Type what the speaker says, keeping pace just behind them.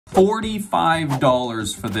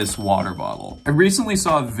$45 for this water bottle. I recently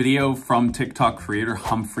saw a video from TikTok creator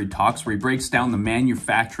Humphrey Talks where he breaks down the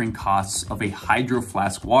manufacturing costs of a Hydro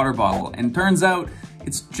Flask water bottle, and turns out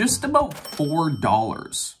it's just about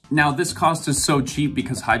 $4. Now, this cost is so cheap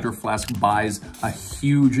because Hydro Flask buys a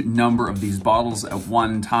huge number of these bottles at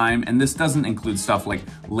one time, and this doesn't include stuff like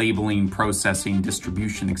labeling, processing,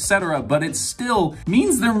 distribution, etc., but it still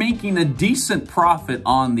means they're making a decent profit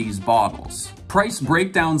on these bottles. Price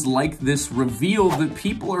breakdowns like this reveal that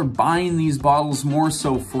people are buying these bottles more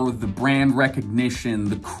so for the brand recognition,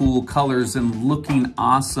 the cool colors, and looking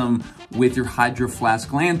awesome with your Hydro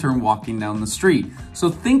Flask lantern walking down the street. So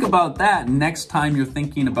think about that next time you're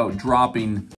thinking about dropping